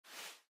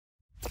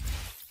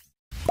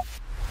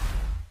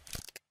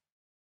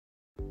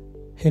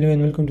Hello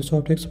and welcome to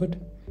shop.Expert.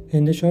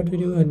 In this short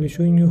video, I'll be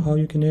showing you how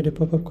you can add a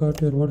pop-up cart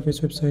to your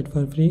WordPress website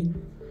for free.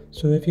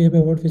 So if you have a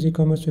WordPress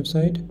e-commerce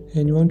website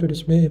and you want to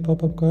display a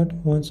pop-up cart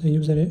once a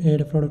user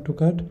add a product to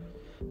cart,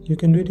 you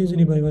can do it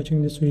easily by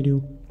watching this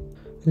video.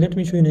 Let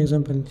me show you an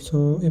example.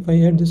 So if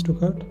I add this to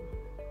cart,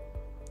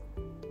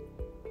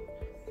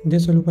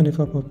 this will open a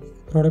pop-up.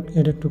 Product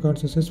added to cart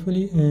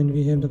successfully, and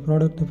we have the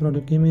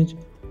product image,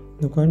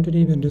 the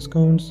quantity with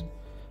discounts,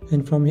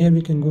 and from here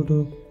we can go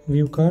to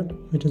view cart,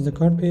 which is the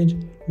cart page.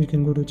 We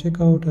can go to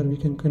checkout or we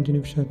can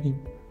continue shopping,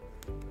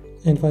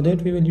 and for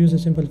that we will use a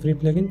simple free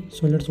plugin.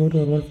 So let's go to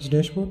our WordPress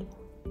dashboard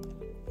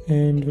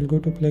and we'll go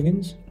to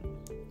plugins,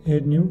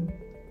 add new,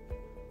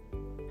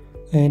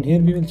 and here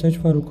we will search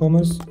for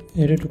WooCommerce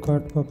added to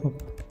cart pop-up,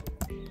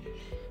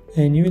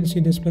 and you will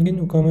see this plugin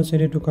WooCommerce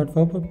added to cart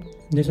pop-up.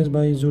 This is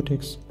by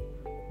Ajax.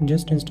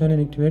 Just install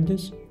and activate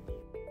this.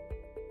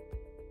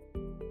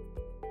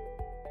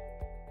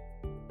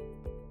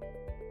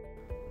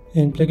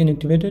 And plugin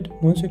activated.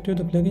 Once you activate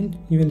the plugin,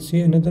 you will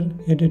see another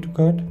added to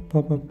cart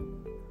pop-up.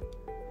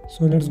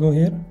 So let's go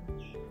here,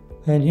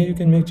 and here you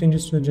can make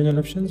changes to the general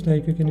options,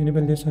 like you can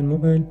enable this on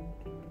mobile,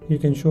 you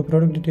can show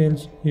product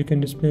details, you can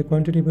display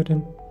quantity button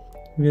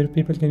where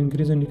people can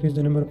increase and decrease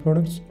the number of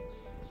products,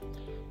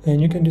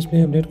 and you can display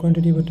update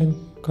quantity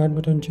button, cart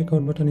button,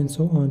 checkout button, and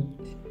so on.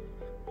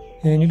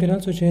 And you can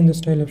also change the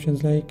style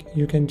options, like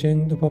you can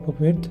change the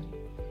pop-up width.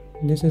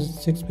 This is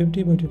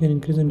 650, but you can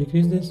increase and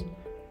decrease this.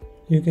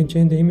 You can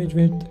change the image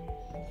width,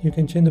 you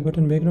can change the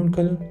button background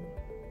color,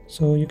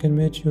 so you can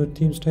match your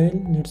theme style.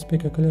 Let's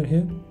pick a color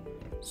here.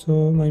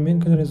 So my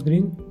main color is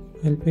green,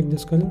 I'll pick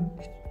this color,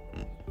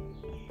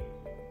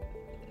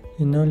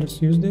 and now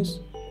let's use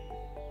this.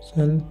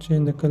 So I'll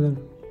change the color.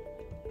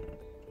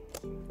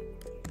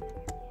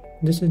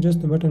 This is just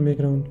the button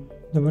background.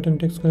 The button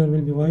text color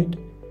will be white,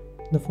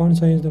 the font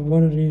size, the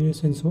border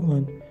radius, and so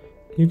on.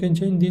 You can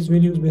change these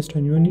values based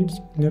on your needs.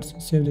 Let's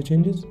save the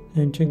changes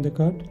and check the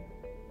cart.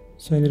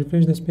 So I'll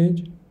refresh this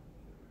page,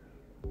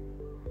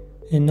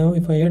 and now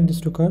if I add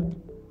this to cart,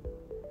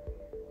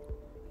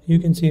 you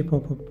can see a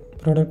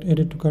pop-up, product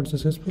added to cart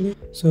successfully.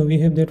 So we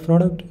have that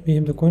product, we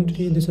have the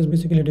quantity. This is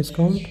basically a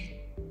discount,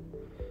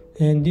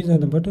 and these are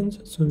the buttons.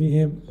 So we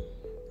have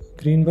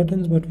green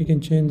buttons, but we can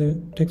change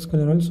the text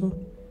color also,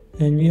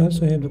 and we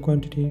also have the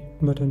quantity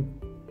button.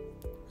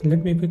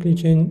 Let me quickly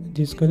change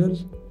these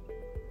colors.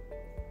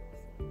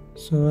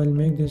 So I'll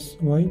make this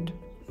white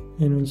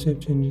and we'll save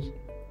changes.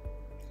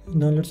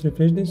 Now let's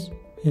refresh this,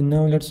 and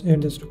now let's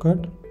add this to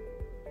cart.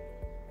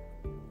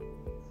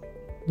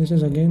 This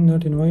is again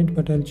not in white,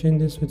 but I'll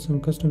change this with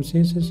some custom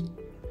CSS,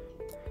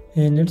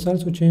 and let's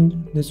also change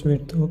this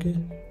width. Okay,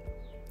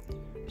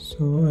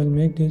 so I'll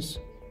make this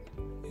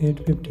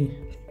 850.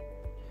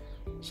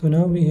 So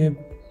now we have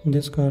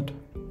this cart,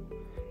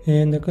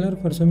 and the color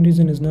for some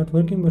reason is not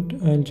working,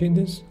 but I'll check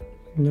this.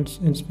 Let's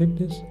inspect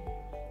this,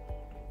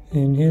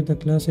 and here the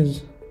class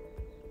is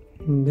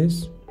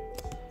this.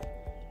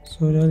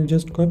 So I'll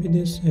just copy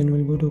this and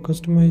we'll go to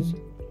customize,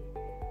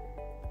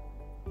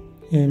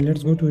 and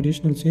let's go to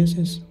additional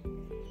CSS.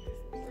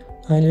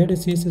 I'll add a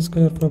CSS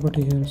color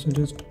property here, so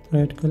just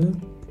write color.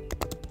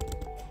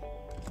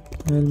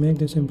 I'll make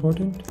this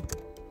important,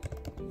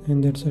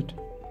 and that's it.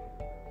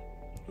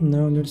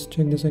 Now let's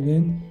check this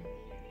again.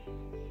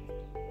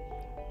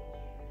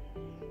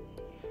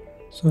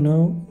 So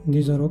now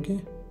these are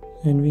okay,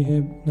 and we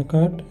have the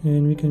cart,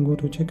 and we can go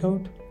to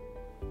checkout.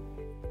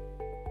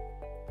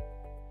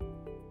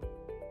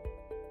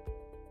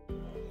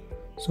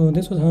 So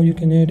this was how you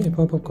can add a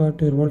pop-up cart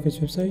to your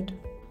WordPress website.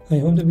 I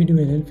hope the video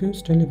will help you.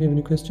 Still, if you have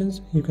any questions,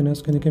 you can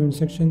ask in the comment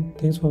section.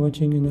 Thanks for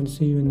watching, and I'll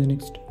see you in the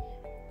next.